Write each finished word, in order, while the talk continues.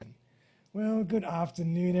Well, good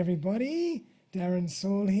afternoon, everybody. Darren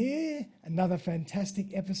Saul here. Another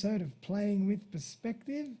fantastic episode of Playing with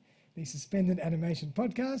Perspective, the Suspended Animation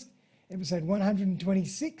Podcast, episode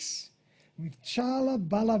 126 with Charla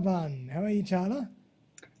Balaban. How are you, Charla?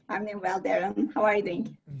 I'm doing well, Darren. How are you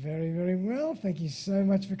doing? Very, very well. Thank you so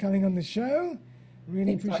much for coming on the show.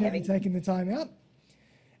 Really Thanks for appreciate you having me. taking the time out.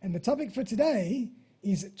 And the topic for today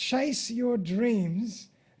is chase your dreams.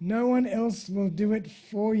 No one else will do it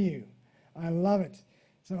for you. I love it.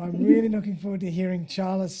 So I'm really looking forward to hearing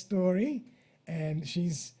Charla's story. And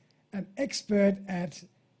she's an expert at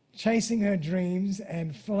chasing her dreams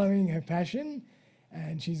and following her passion.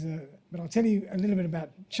 And but I'll tell you a little bit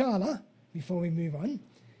about Charla before we move on.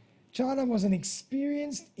 Charla was an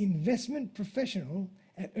experienced investment professional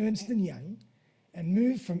at Ernst & Young and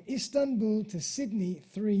moved from Istanbul to Sydney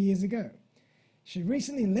 3 years ago. She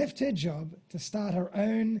recently left her job to start her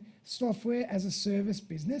own software as a service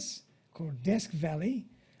business called Desk Valley,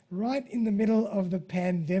 right in the middle of the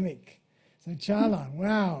pandemic. So Charla,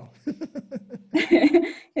 wow.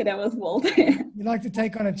 Yeah, that was bold. You like to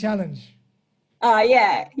take on a challenge.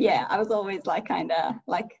 Yeah. I was always kind of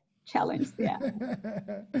challenged. Yeah.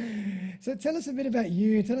 So tell us a bit about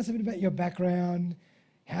you. Tell us a bit about your background,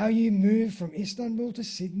 how you moved from Istanbul to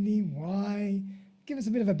Sydney, why. Give us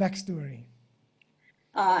a bit of a backstory.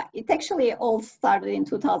 It actually all started in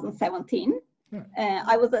 2017. Right.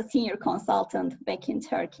 I was a senior consultant back in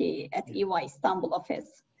Turkey at EY Istanbul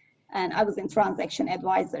office, and I was in transaction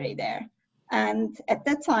advisory there. And at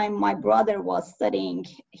that time, my brother was studying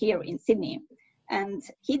here in Sydney, and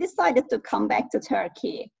he decided to come back to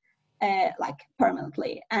Turkey,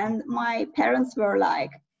 permanently. And my parents were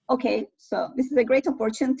like, okay, so this is a great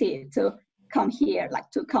opportunity to come here,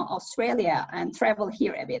 to come Australia and travel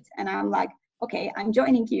here a bit. And I'm like, okay, I'm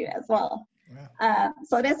joining you as well. Wow.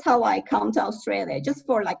 So that's how I come to Australia, just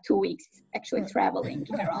for 2 weeks, actually traveling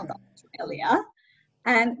around Australia.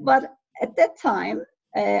 But at that time,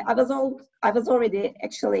 I was already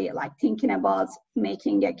actually thinking about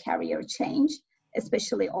making a career change,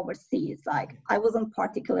 especially overseas. I wasn't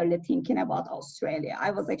particularly thinking about Australia.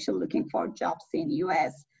 I was actually looking for jobs in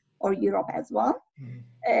US or Europe as well.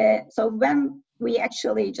 So when we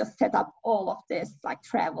actually just set up all of this,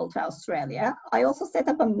 travel to Australia, I also set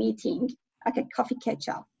up a meeting, a coffee catch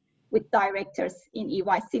up with directors in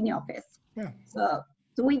EY Sydney office. Yeah. So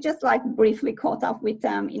we just briefly caught up with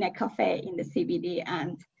them in a cafe in the CBD.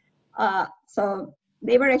 And so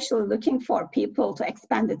they were actually looking for people to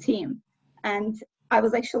expand the team. And I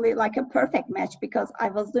was actually a perfect match because I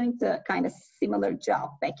was doing the kind of similar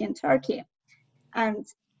job back in Turkey. And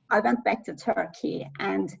I went back to Turkey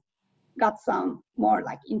and got some more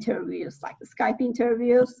interviews, the Skype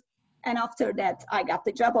interviews. And after that, I got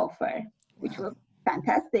the job offer, which was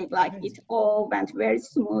fantastic. It all went very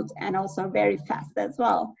smooth and also very fast as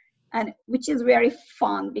well. And which is very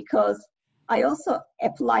fun because I also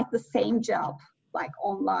applied the same job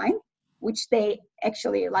online, which they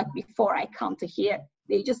actually before I come to here,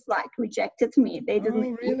 they just rejected me. They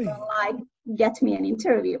didn't really? even get me an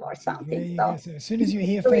interview or something. There you go. So as soon as you're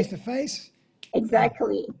here face to face.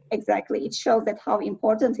 Exactly. It shows that how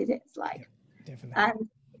important it is. Definitely. And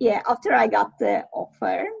yeah, after I got the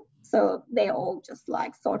offer, so they all just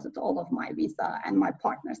sorted all of my visa and my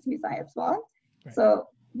partner's visa as well. Right. So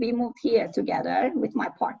we moved here together with my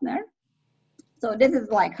partner. So this is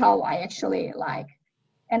how I actually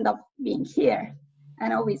end up being here.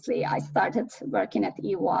 And obviously I started working at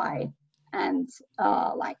EY, and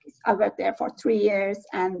I worked there for 3 years.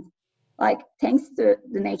 And thanks to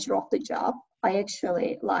the nature of the job, I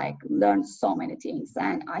actually learned so many things,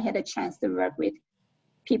 and I had a chance to work with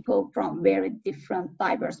people from very different,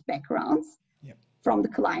 diverse backgrounds. Yep. From the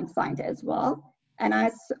client side as well. And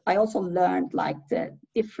I also learned the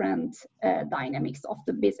different dynamics of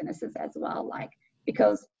the businesses as well,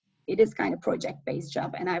 because it is kind of project-based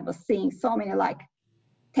job, and I was seeing so many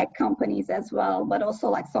tech companies as well, but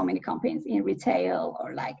also so many companies in retail,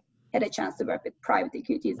 or had a chance to work with private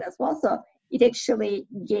equities as well. So it actually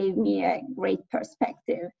gave me a great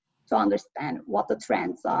perspective to understand what the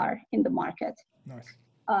trends are in the market. Nice.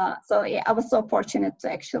 So yeah, I was so fortunate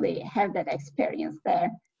to actually have that experience there.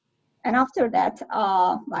 And after that,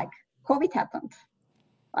 COVID happened.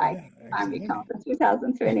 Time we come to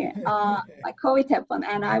 2020, COVID happened,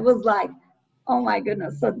 and I was oh my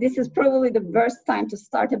goodness. So this is probably the worst time to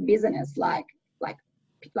start a business.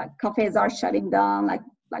 Cafes are shutting down,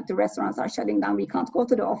 the restaurants are shutting down. We can't go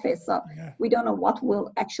to the office, so we don't know what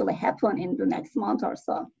will actually happen in the next month or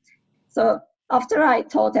so. So after I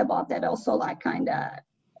thought about that, also kind of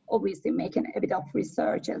obviously making a bit of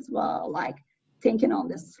research as well, thinking on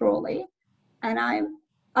this thoroughly, and I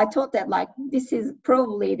I thought that like this is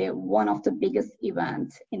probably the one of the biggest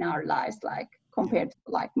events in our lives, like Yeah. compared to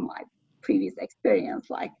like my previous experience,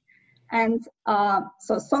 like, and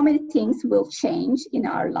so many things will change in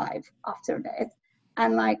our life after that,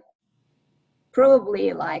 and like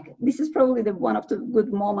probably like this is probably the one of the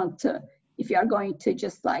good moment to, if you are going to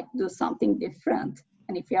just like do something different,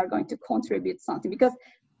 and if you are going to contribute something, because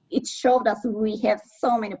it showed us we have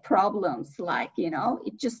so many problems, like, you know,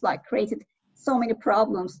 it just like created so many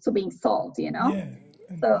problems to being solved, you know. Yeah.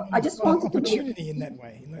 And So I a just lot of wanted to be, opportunity in that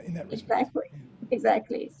way, in that respect. exactly,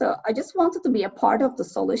 exactly. So I just wanted to be a part of the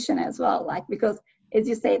solution as well, like, because as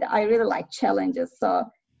you said, I really like challenges. So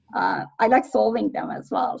I like solving them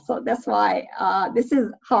as well. So that's why this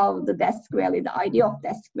is how the Desk Valley, the idea of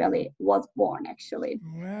Desk Valley was born actually.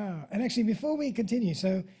 Wow. And actually, before we continue,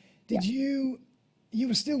 so Yeah. did you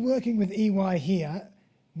were still working with EY here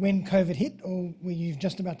when COVID hit, or were you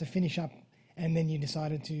just about to finish up and then you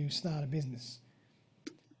decided to start a business?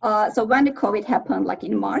 So when the COVID happened, like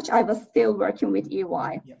in March, I was still working with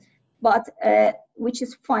EY. Yep. But which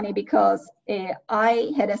is funny because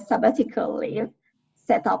I had a sabbatical leave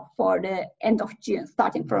set up for the end of June,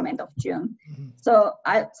 starting from end of June. Mm-hmm. So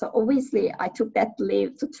obviously I took that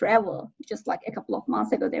leave to travel. Just like a couple of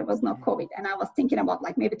months ago, there was no COVID, and I was thinking about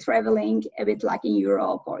like maybe traveling a bit like in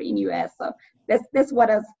Europe or in US. So that's what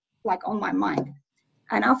was like on my mind.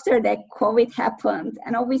 And after that, COVID happened,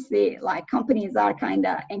 and obviously, like companies are kind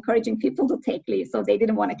of encouraging people to take leave, so they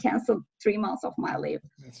didn't want to cancel 3 months of my leave.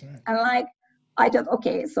 That's right. And like, I thought,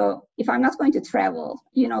 okay, so if I'm not going to travel,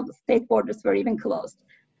 you know, the state borders were even closed,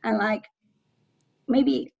 and like,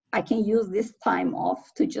 maybe I can use this time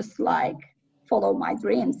off to just like follow my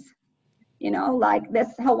dreams. You know, like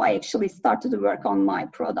that's how I actually started to work on my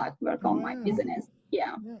product, work on my Wow. business.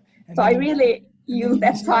 Yeah. Yeah. And So then I really and then use you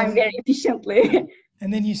that time decided, very efficiently.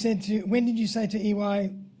 and then you said to, when did you say to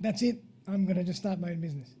EY, that's it, I'm going to just start my own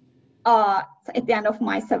business? So at the end of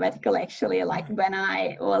my sabbatical, actually, like Right. when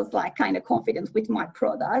I was like kind of confident with my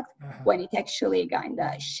product, Uh-huh. when it actually kind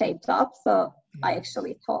of shaped up. So I Nice.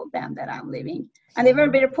 actually told them that I'm leaving, So and they were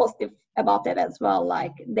very positive about that as well.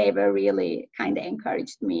 Like they were really kind of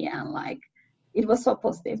encouraged me, and like it was so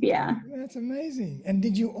positive. Yeah. that's amazing. And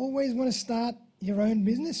did you always want to start your own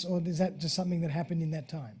business, or is that just something that happened in that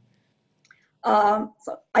time?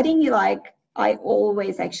 So I think like I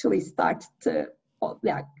always actually start to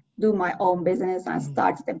like do my own business and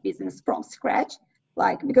start the business from scratch.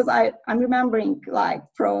 Like because I'm remembering like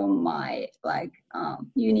from my like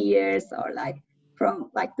uni years, or like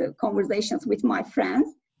from like the conversations with my friends,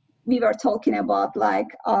 we were talking about like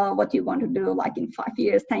what you want to do like in 5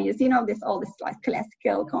 years, 10 years, you know, all this like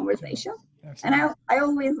classical conversation. And Absolutely. I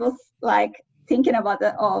always was like thinking about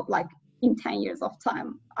that, oh, like in 10 years of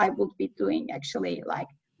time, I would be doing actually like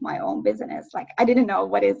my own business. Like I didn't know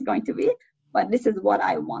what it's going to be, but this is what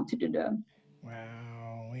I wanted to do. Wow.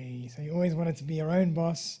 So you always wanted to be your own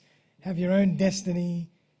boss, have your own destiny.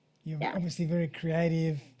 You're Yeah. obviously very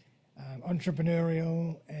creative,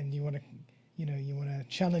 entrepreneurial, and you want to, you want to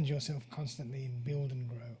challenge yourself constantly and build and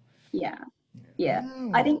grow. Yeah. Yeah.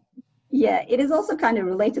 I Wow. think, yeah, it is also kind of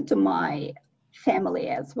related to my family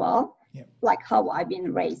as well. Yep. Like how I've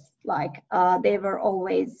been raised. Like they were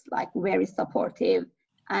always like very supportive,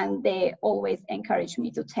 and they always encouraged me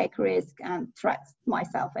to take risk and trust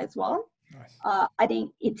myself as well. Nice. I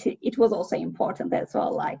think it was also important as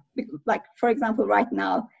well. Like for example, right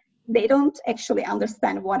now they don't actually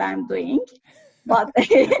understand what I'm doing, but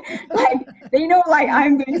like they know like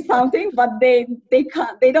I'm doing something, but they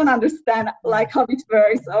don't understand like how it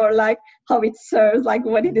works, or like how it serves, like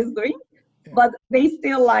what it is doing. Yeah. But they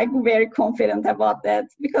still like very confident about that,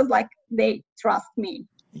 because like they trust me.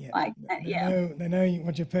 Yeah. Like yeah, They know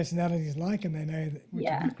what your personality is like, and they know what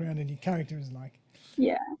your yeah, background and your character is like.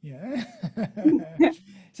 yeah. Yeah.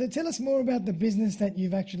 So tell us more about the business that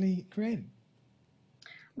you've actually created.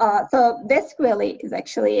 So Desk Valley is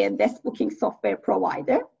actually a desk booking software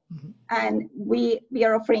provider, and we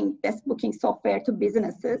are offering desk booking software to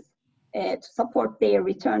businesses to support their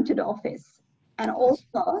return to the office, and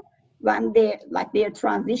also when they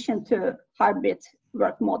transition to hybrid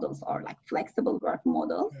work models, or like flexible work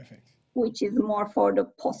models, Perfect. which is more for the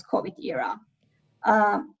post-COVID era.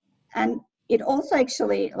 And it also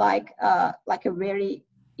actually like a very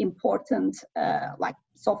important like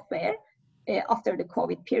software after the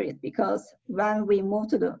COVID period, because when we moved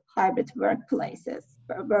to the hybrid workplaces,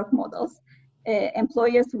 work models,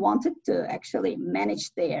 employers wanted to actually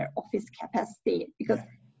manage their office capacity, because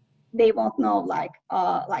they won't know like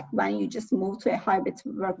when you just move to a hybrid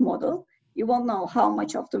work model, you won't know how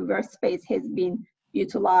much of the workspace has been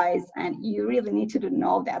utilized, and you really need to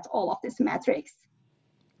know that all of these metrics.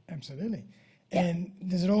 Absolutely. Yeah. And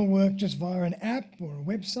does it all work just via an app or a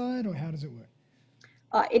website, or how does it work?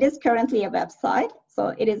 It is currently a website,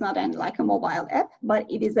 so it is not like a mobile app, but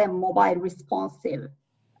it is a mobile responsive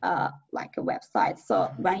like a website.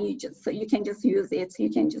 So when you can just use it, you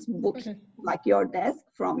can just book like your desk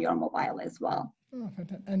from your mobile as well. Oh,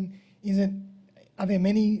 fantastic. And are there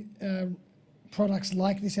many products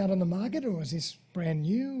like this out on the market, or is this brand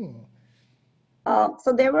new?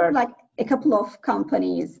 So there were like a couple of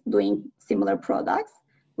companies doing similar products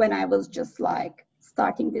when I was just like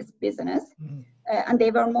starting this business. Mm-hmm. And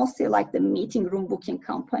they were mostly like the meeting room booking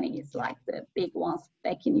companies, like the big ones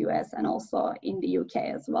back in US and also in the UK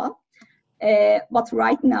as well. But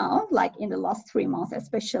right now, like in the last 3 months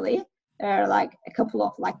especially, there are like a couple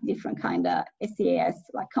of like different kind of SaaS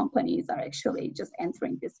like companies are actually just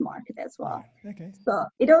entering this market as well. Okay. So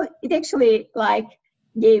it actually like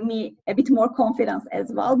gave me a bit more confidence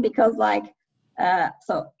as well, because like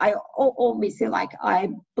so I obviously like I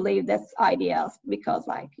believe this ideas because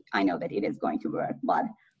like I know that it is going to work, but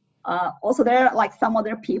also there are like some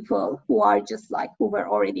other people who are just like who were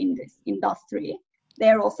already in this industry.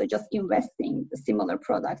 They're also just investing the similar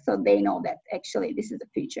products, so they know that actually this is the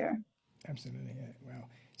future. Absolutely. Yeah. Wow.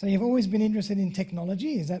 So you've always been interested in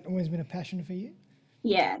technology? Has that always been a passion for you?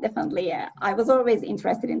 Yeah, definitely. Yeah, I was always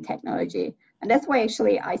interested in technology, and that's why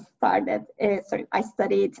actually I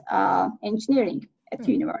studied engineering at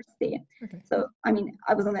university. Okay. So I mean,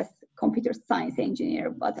 I was a computer science engineer,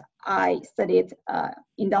 but I studied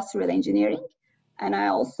industrial engineering, and I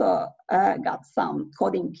also got some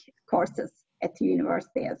coding courses at the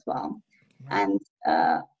university as well. Right. And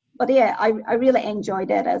but yeah, I really enjoyed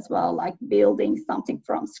that as well, like building something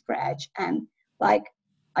from scratch, and like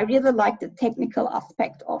I really like the technical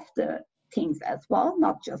aspect of the things as well,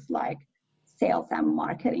 not just like sales and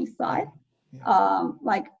marketing side. Yeah.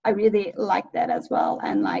 Like I really like that as well,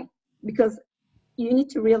 and like because you need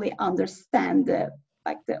to really understand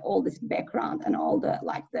all this background and all the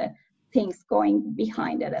like the things going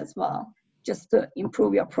behind it as well, just to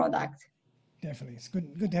improve your product. Definitely. It's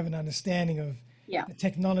good to have an understanding of Yeah, the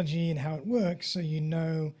technology and how it works, so you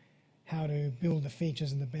know how to build the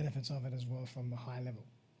features and the benefits of it as well from a high level.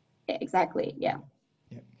 exactly. Yeah.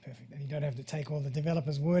 Yeah, perfect. And you don't have to take all the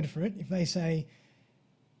developers' word for it. If they say,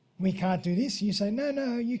 we can't do this, you say,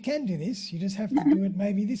 no, you can do this. You just have to do it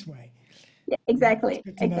maybe this way. Yeah, It's exactly.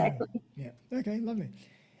 good to know. Exactly. Yeah. Okay, lovely.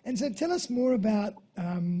 And so tell us more about,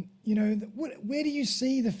 where do you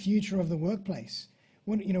see the future of the workplace?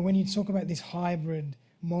 When you talk about this hybrid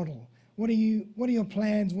model, what are your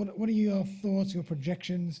plans? What are your thoughts, your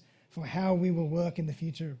projections for how we will work in the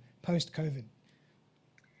future post-COVID?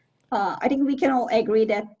 I think we can all agree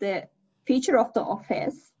that the future of the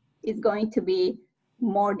office is going to be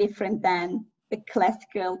more different than the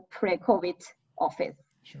classical pre-COVID office.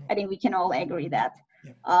 Sure. I think we can all agree that.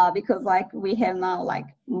 Yep. Because like we have now like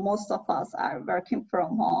most of us are working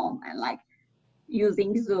from home and like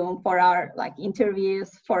using Zoom for our like interviews,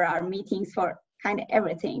 for our meetings, for kind of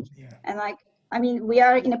everything. Yeah. And like, I mean, we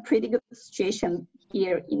are in a pretty good situation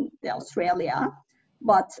here in Australia,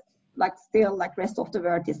 but like still like rest of the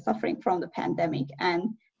world is suffering from the pandemic, and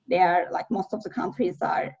they are like most of the countries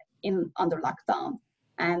are under lockdown,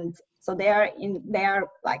 and so they are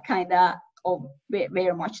like kind of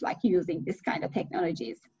very much like using this kind of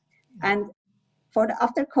technologies. And for the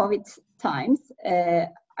after COVID times,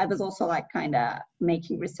 I was also like kind of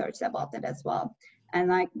making research about it as well. And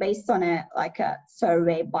like based on a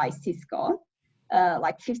survey by Cisco,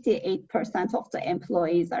 like 58% of the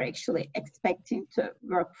employees are actually expecting to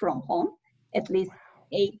work from home at least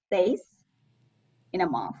 8 days in a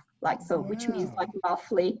month. Like so, which means like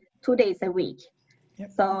roughly 2 days a week.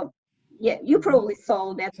 Yep. So yeah, you probably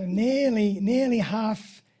saw that. So nearly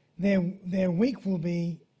half their week will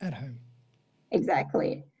be at home.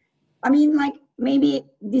 Exactly. I mean, like maybe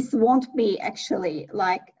this won't be actually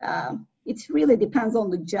like it really depends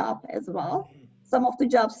on the job as well. Some of the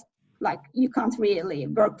jobs like you can't really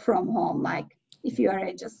work from home. Like if you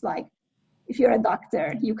are just like if you're a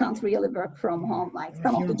doctor, you can't really work from home. Like Or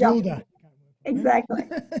some if of you're the a jobs. builder. Exactly.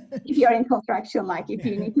 If you're in construction, like if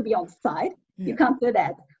you need to be on site, you can't do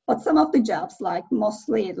that. But some of the jobs, like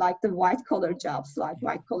mostly like the white collar jobs, like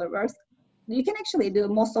white collar work, you can actually do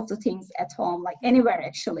most of the things at home, like anywhere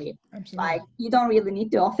actually. Absolutely. Like you don't really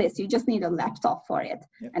need the office, you just need a laptop for it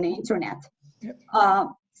and an internet. Yep.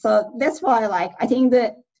 So that's why like I think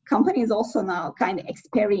the companies also now kind of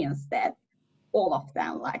experience that, all of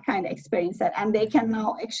them like kind of experience that, and they can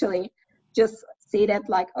now actually just see that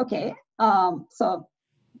like, okay, so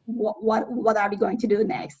what are we going to do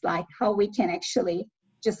next? Like how we can actually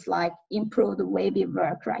just like improve the way we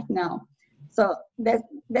work right now. So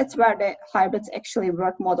that's where the hybrid actually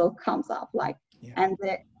work model comes up. Like, Yeah. and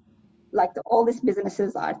all these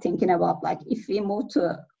businesses are thinking about like if we move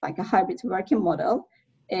to like a hybrid working model,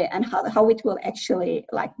 and how it will actually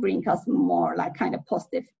like bring us more like kind of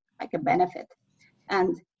positive like a benefit.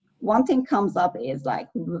 And one thing comes up is like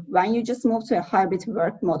when you just move to a hybrid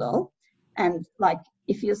work model, and like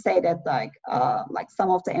if you say that like some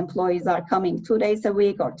of the employees are coming 2 days a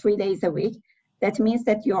week or 3 days a week, that means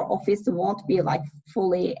that your office won't be like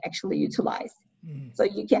fully actually utilized. So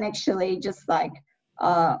you can actually just like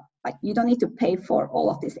you don't need to pay for all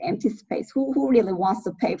of this empty space. Who really wants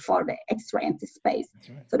to pay for the extra empty space? That's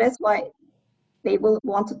right. So that's why they will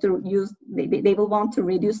want to use they will want to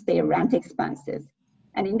reduce their rent expenses.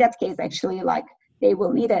 And in that case, actually, like they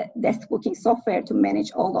will need a desk booking software to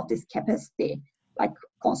manage all of this capacity like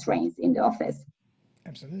constraints in the office.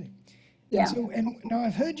 Absolutely. Yeah. And now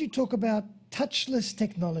I've heard you talk about touchless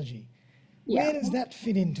technology. Where does that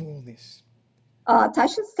fit into all this?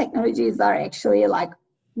 Touchless technologies are actually like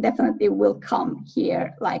definitely will come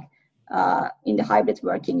here, like in the hybrid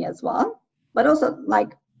working as well, but also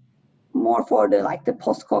like more for the like the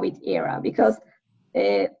post-COVID era, because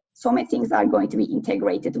so many things are going to be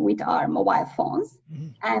integrated with our mobile phones.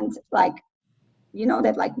 And like you know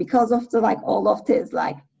that like because of the like all of this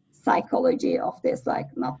like psychology of this like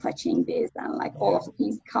not touching this and like all of the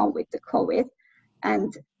things come with the COVID,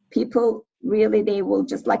 and people really they will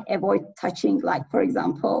just like avoid touching like for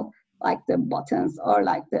example like the buttons or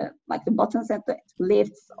like the buttons at the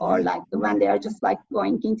lifts or like when they are just like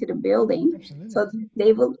going into the building. Absolutely. So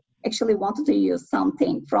they will actually wanted to use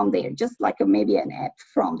something from there, just like maybe an app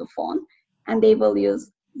from the phone, and they will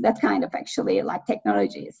use that kind of actually like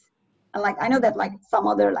technologies. And like I know that like some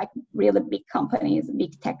other like really big companies,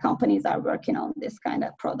 big tech companies are working on this kind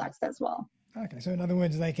of products as well. Okay, so in other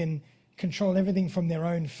words, they can control everything from their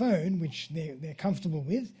own phone, which they're comfortable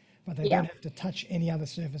with, but they don't have to touch any other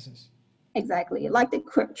surfaces. Exactly, like the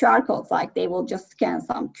QR codes, like they will just scan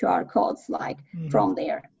some QR codes like from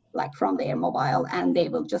their mobile, and they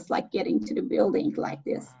will just like get into the building like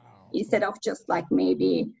this. Wow. Instead of just like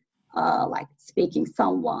maybe like speaking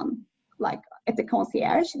someone like at the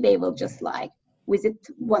concierge, they will just like visit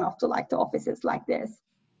one of the like the offices like this.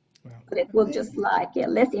 Wow. But it will just like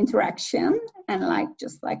less interaction and like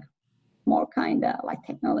just like more kind of like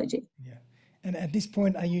technology. Yeah. And at this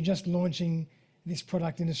point, are you just launching this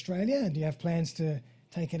product in Australia? Do you have plans to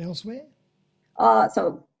take it elsewhere?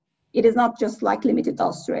 So it is not just like limited to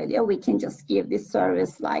Australia. We can just give this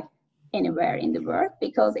service like anywhere in the world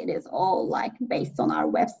because it is all like based on our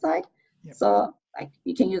website. Yep. So like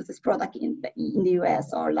you can use this product in the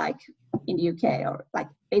US or like in the UK or like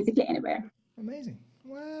basically anywhere. Amazing.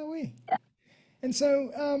 Wowee. Yeah. And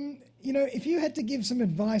so, you know, if you had to give some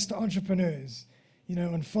advice to entrepreneurs, you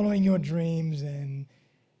know, on following your dreams and,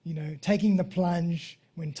 you know, taking the plunge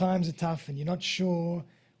when times are tough and you're not sure,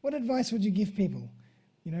 what advice would you give people?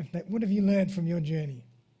 You know, what have you learned from your journey?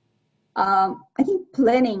 I think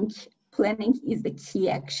planning is the key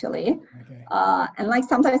actually. Okay. And like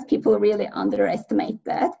sometimes people really underestimate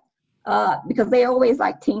that because they always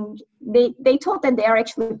like think they thought that they are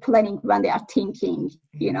actually planning when they are thinking,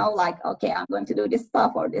 you know, like, okay, I'm going to do this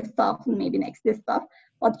stuff or this stuff, maybe next this stuff.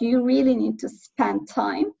 But you really need to spend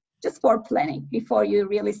time just for planning before you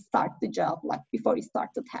really start the job, like before you start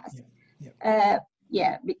the task.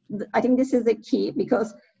 I think this is the key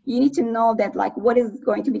because you need to know that like what is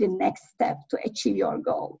going to be the next step to achieve your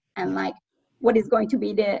goal and like what is going to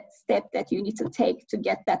be the step that you need to take to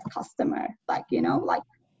get that customer, like, you know, like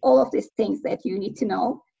all of these things that you need to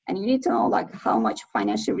know. And you need to know like how much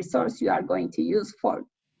financial resource you are going to use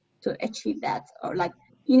to achieve that, or like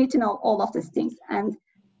you need to know all of these things. And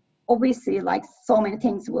obviously like so many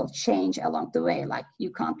things will change along the way, like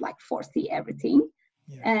you can't like foresee everything.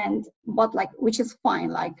 But like which is fine,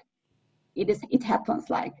 like it happens,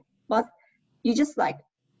 like, but you just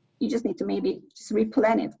need to maybe just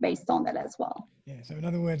replan it based on that as well. Yeah, so in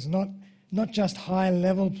other words, not just high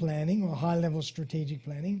level planning or high level strategic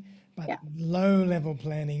planning, but low level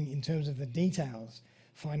planning in terms of the details,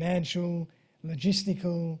 financial,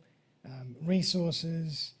 logistical,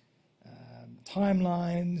 resources,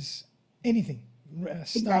 timelines, anything,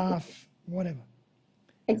 staff, whatever.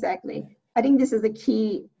 Exactly. I think this is the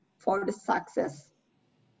key for the success.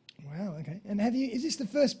 Wow. Okay. And is this the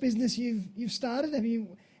first business you've started?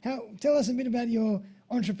 Tell us a bit about your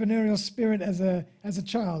entrepreneurial spirit as a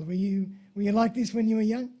child. Were you like this when you were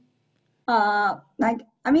young?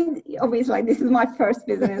 Obviously, like, this is my first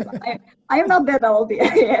business. I am not that old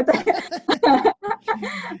yet.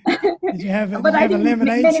 Did you have a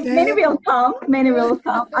lemonade stand? Many will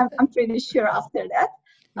come. I'm pretty sure after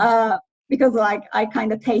that. because like I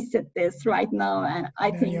kind of tasted this right now, and I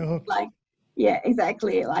Now think you're hooked. like, yeah,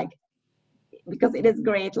 exactly, like because it is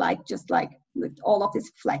great, like just like with all of this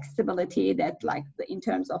flexibility that like in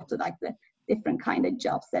terms of the like the different kind of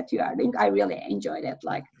jobs that you are doing. I really enjoyed it.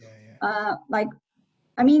 Like, Yeah, yeah. like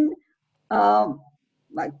I mean, um,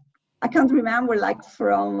 like I can't remember like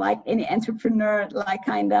from like any entrepreneur like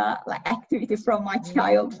kind of like activity from my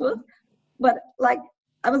childhood, but like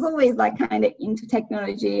I was always like kind of into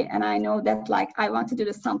technology, and I know that like I want to do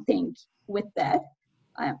something with that.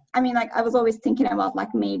 I mean, like I was always thinking about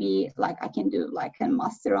like maybe like I can do like a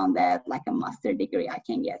master on that, like a master degree I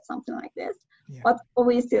can get something like this. Yeah. But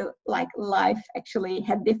obviously, like life actually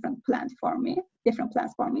had different plans for me,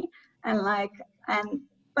 and like and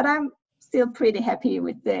but I'm still pretty happy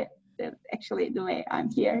with the actually the way I'm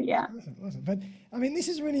here. Yeah. Awesome, awesome. But I mean, this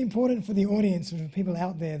is really important for the audience, for people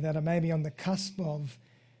out there that are maybe on the cusp of,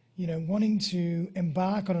 wanting to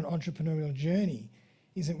embark on an entrepreneurial journey.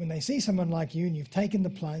 Is that when they see someone like you and you've taken the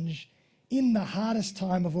plunge in the hardest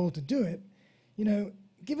time of all to do it,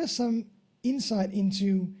 give us some insight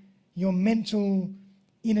into your mental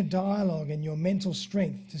inner dialogue and your mental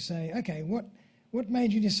strength to say, okay, what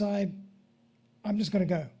made you decide I'm just going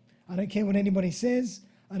to go? I don't care what anybody says.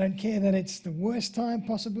 I don't care that it's the worst time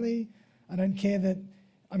possibly. I don't care that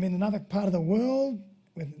I'm in another part of the world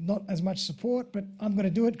with not as much support, but I'm going to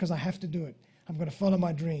do it because I have to do it. I'm going to follow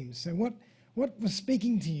my dreams. So what was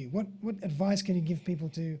speaking to you? What advice can you give people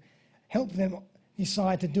to help them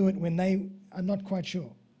decide to do it when they are not quite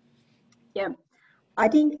sure? Yeah. I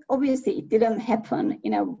think obviously it didn't happen,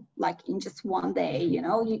 like in just one day,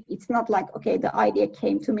 it's not like, okay, the idea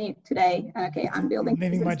came to me today, and okay, I'm building I'm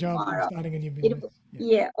leaving my business job, I'm tomorrow. starting a new It, business.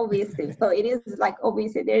 yeah, obviously. So it is like,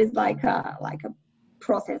 obviously there is like a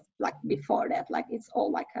process like before that, like it's all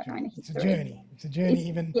like a kind of It's a history. journey. It's a journey,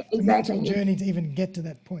 even Yeah, it's a mental exactly. journey to even get to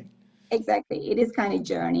that point. Exactly. It is kind of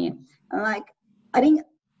journey. And like, I think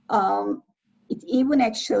it even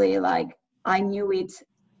actually like, I knew it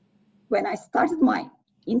when I started my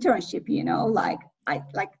internship, like I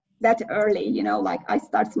like that early, like I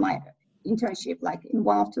started my internship like in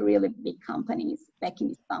one of the really big companies back in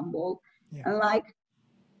Istanbul. Yeah. And like,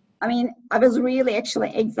 I mean, I was really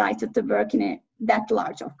actually excited to work in that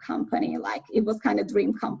large of company. Like it was kind of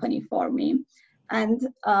dream company for me. And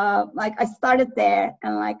like I started there,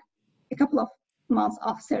 and like a couple of months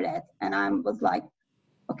after that, and I was like,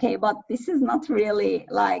 okay, but this is not really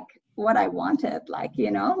like what I wanted, like,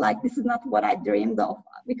 like this is not what I dreamed of.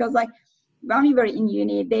 Because like when we were in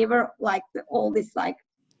uni, they were like all this like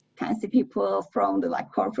fancy people from the like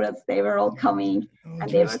corporates, they were all coming, All and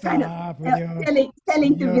they were dressed kind of up with your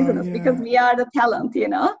selling to CEO, business because yeah. we are the talent, Yeah,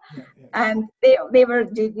 yeah. and they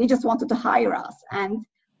just wanted to hire us. And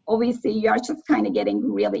obviously you are just kind of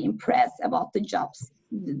getting really impressed about the job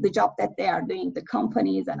that they are doing, the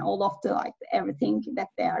companies and all of the like everything that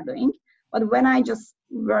they are doing. But when I just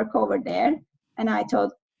work over there, and I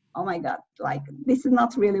thought, oh my god, like this is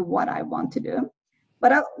not really what I want to do.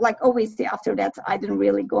 But like obviously after that, I didn't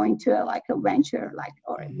really go into like a venture, like,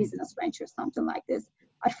 or a business venture, something like this.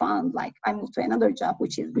 I found like I moved to another job,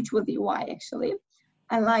 which was EY actually.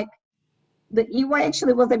 And like the EY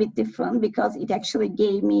actually was a bit different because it actually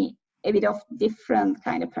gave me a bit of different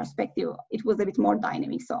kind of perspective. It was a bit more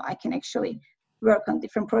dynamic, so I can actually work on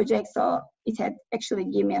different projects. So it had actually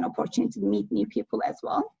given me an opportunity to meet new people as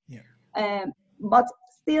well. Yeah. But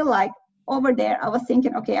still, like over there, I was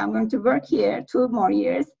thinking, okay, I'm going to work here 2 more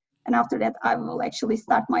years, and after that, I will actually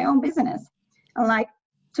start my own business. And like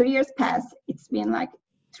 2 years passed, it's been like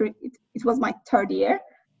it was my 3rd year.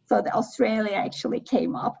 So the Australia actually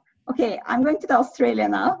came up. Okay, I'm going to the Australia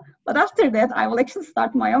now, but after that, I will actually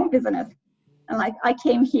start my own business. And like I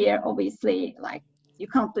came here, obviously, like you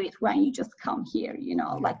can't do it when you just come here,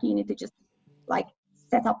 like you need to just like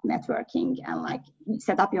set up networking and like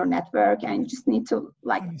set up your network, and you just need to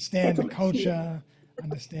like Understand the settle here. culture,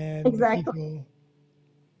 understand the Exactly. people.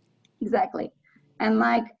 Exactly. And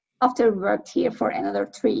like after worked here for another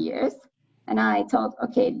 3 years, and I thought,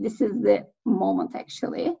 okay, this is the moment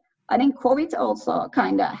actually. I think COVID also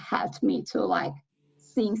kind of helped me to like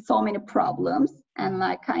seeing so many problems, and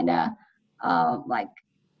like kind of like,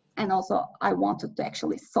 and also I wanted to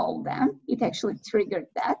actually solve them. It actually triggered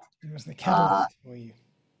that. It was the Uh, catalyst for you.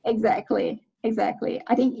 exactly.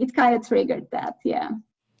 I think it kind of triggered that. Yeah.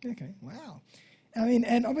 Okay, wow. I mean,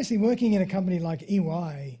 and obviously working in a company like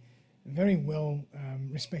EY, very well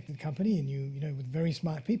respected company, and with very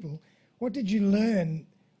smart people. What did you learn?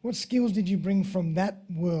 What skills did you bring from that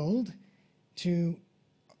world to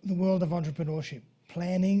the world of entrepreneurship?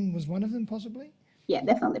 Planning was one of them, possibly? Yeah,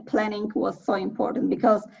 definitely. Planning was so important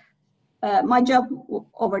because my job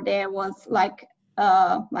over there was like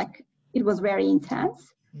it was very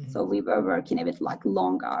intense. So we were working with like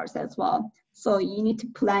long hours as well. So you need to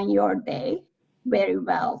plan your day very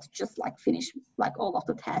well to just like finish like all of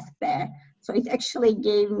the tasks there. So it actually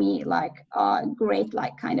gave me like a great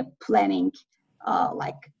like kind of planning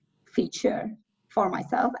like feature for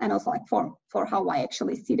myself, and also like for how I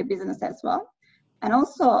actually see the business as well. And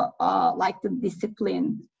also like the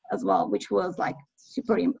discipline as well, which was like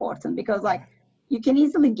super important, because like you can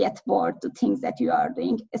easily get bored to things that you are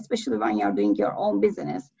doing, especially when you're doing your own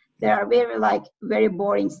business. There are very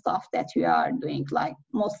boring stuff that you are doing. Like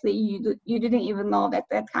mostly you didn't even know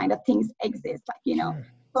that kind of things exist. Like, you know,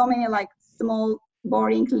 so many like small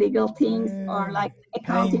boring legal things or like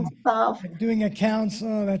accounting stuff. Like doing accounts,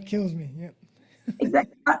 oh, that kills me. Yep.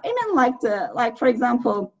 Exactly. Even like for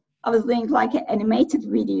example, I was doing like an animated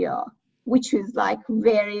video, which was like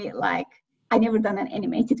very like I never done an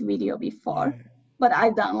animated video before. Yeah. But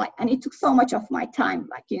I've done like, and it took so much of my time,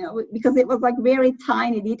 like, you know, because it was like very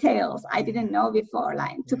tiny details I didn't know before.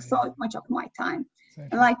 Like it took so much of my time.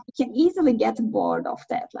 And like you can easily get bored of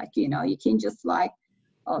that. Like, you know, you can just like,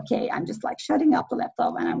 okay, I'm just like shutting up the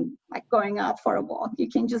laptop and I'm like going out for a walk. You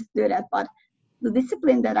can just do that. But the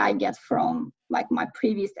discipline that I get from like my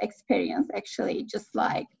previous experience actually just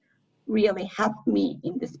like really helped me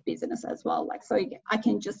in this business as well. Like, so I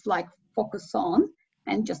can just like focus on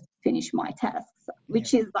and just finish my tasks,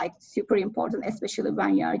 which is like super important, especially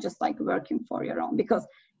when you are just like working for your own, because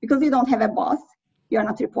you don't have a boss, you're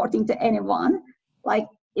not reporting to anyone. Like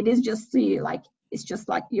it is just you, like it's just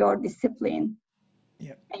like your discipline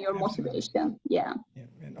and your motivation. Yeah.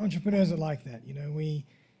 And entrepreneurs are like that. You know, we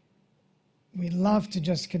love to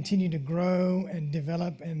just continue to grow and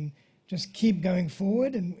develop and just keep going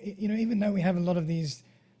forward. And you know, even though we have a lot of these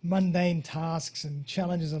mundane tasks and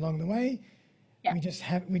challenges along the way,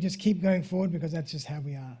 we just keep going forward because that's just how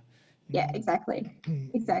we are. Exactly.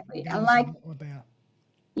 Exactly. And like like what they are.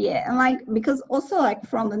 Yeah, and like because also like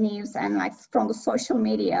from the news and like from the social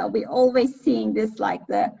media, we always seeing this like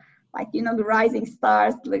the you know, the rising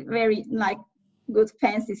stars, like very like good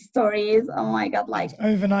fancy stories. Oh my God, like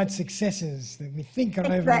overnight successes that we think are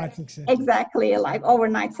overnight successes. Exactly, like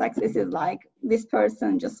overnight success is like this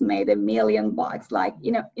person just made $1 million, like,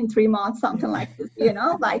 you know, in 3 months, something like this, you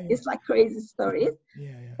know, like it's like crazy stories.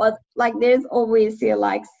 But like there's always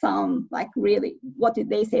like some like really, what did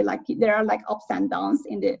they say, like there are like ups and downs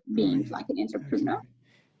in the being like an entrepreneur.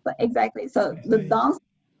 But exactly, so the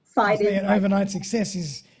downside is like overnight success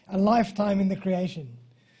is a lifetime in the creation.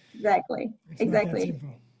 Exactly. It's not that simple.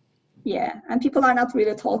 Yeah, and people are not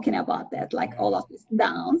really talking about that, like all of these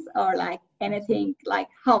downs or like anything, like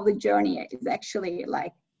how the journey is actually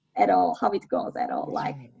like at all, how it goes at all. That's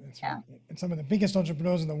like, right. And some of the biggest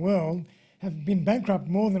entrepreneurs in the world have been bankrupt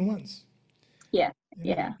more than once. Yeah,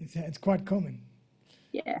 you know, it's quite common.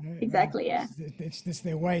 Yeah, you know, exactly. It's just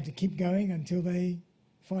their way to keep going until they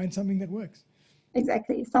find something that works.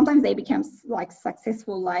 Exactly. Sometimes they become like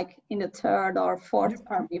successful, like in the third or fourth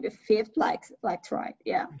or maybe fifth, like right.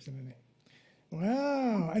 Yeah. Absolutely.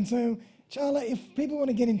 Wow. And so, Charla, if people want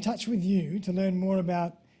to get in touch with you to learn more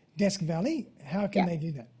about Desk Valley, how can they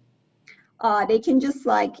do that? They can just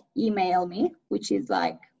like email me, which is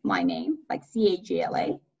like my name, like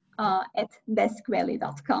CAGLA, at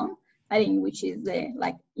deskvalley.com. I think which is the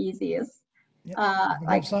like easiest. Is the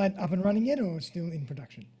website up and running yet, or still in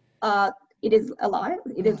production? It is alive.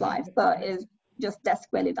 It is live. So it's just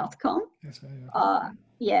deskvalley.com.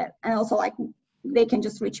 Yeah, and also like they can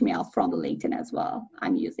just reach me out from the LinkedIn as well.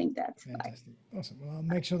 I'm using that. Fantastic. Awesome. Well, I'll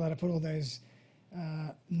make sure that I put all those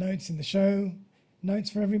notes in the show notes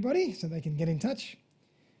for everybody so they can get in touch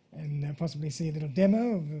and possibly see a little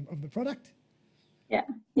demo of the product.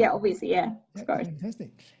 Yeah, obviously, yeah. Of course. Fantastic.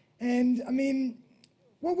 And I mean,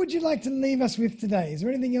 what would you like to leave us with today? Is there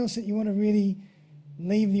anything else that you want to really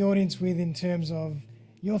leave the audience with in terms of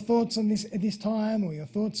your thoughts on this at this time, or your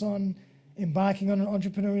thoughts on embarking on an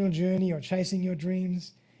entrepreneurial journey or chasing your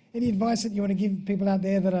dreams? Any advice that you want to give people out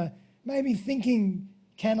there that are maybe thinking,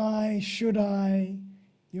 can I, should I?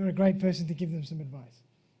 You're a great person to give them some advice.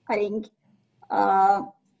 I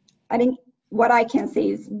think what I can say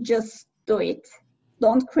is just do it.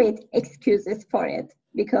 Don't create excuses for it,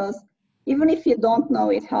 because even if you don't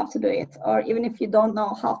know how to do it, or even if you don't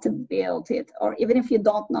know how to build it, or even if you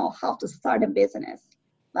don't know how to start a business,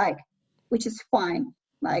 like, which is fine.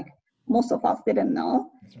 Like most of us didn't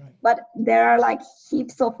know. That's right. But there are like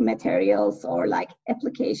heaps of materials or like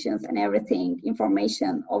applications and everything,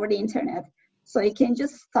 information over the internet. So you can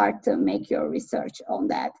just start to make your research on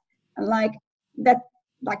that. And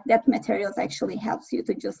that materials actually helps you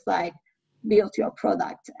to just like build your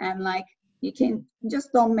product. And like, you can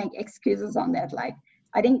just don't make excuses on that. Like,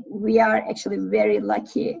 I think we are actually very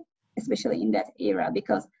lucky, especially in that era,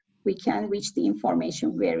 because we can reach the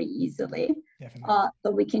information very easily. Definitely.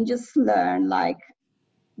 So we can just learn like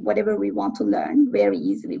whatever we want to learn very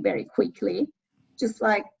easily, very quickly. Just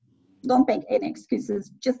like, don't make any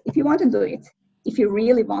excuses. Just if you want to do it, if you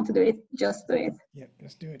really want to do it, just do it. Yep,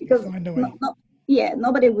 just do it. Because You'll find a way.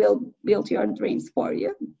 nobody will build your dreams for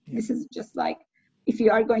you. Yeah. This is just like, if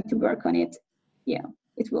you are going to work on it, yeah,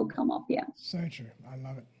 it will come up. Yeah. So true. I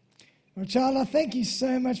love it. Well, Charla, thank you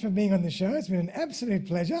so much for being on the show. It's been an absolute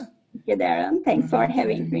pleasure. Thank you, Darren. Thanks for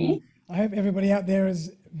having me. I hope everybody out there has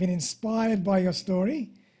been inspired by your story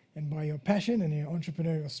and by your passion and your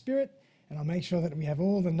entrepreneurial spirit. And I'll make sure that we have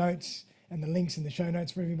all the notes and the links in the show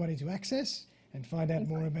notes for everybody to access and find out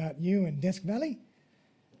more about you and Desk Valley.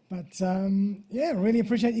 But yeah, really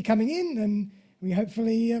appreciate you coming in, and we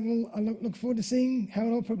hopefully will look forward to seeing how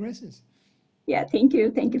it all progresses. Yeah, thank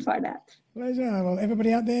you. Thank you for that. Pleasure. Well,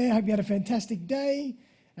 everybody out there, hope you had a fantastic day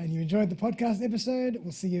and you enjoyed the podcast episode.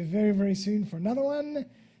 We'll see you very, very soon for another one.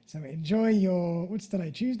 So enjoy your, what's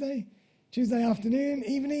today, Tuesday? Tuesday afternoon,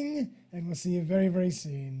 evening, and we'll see you very, very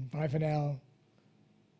soon. Bye for now.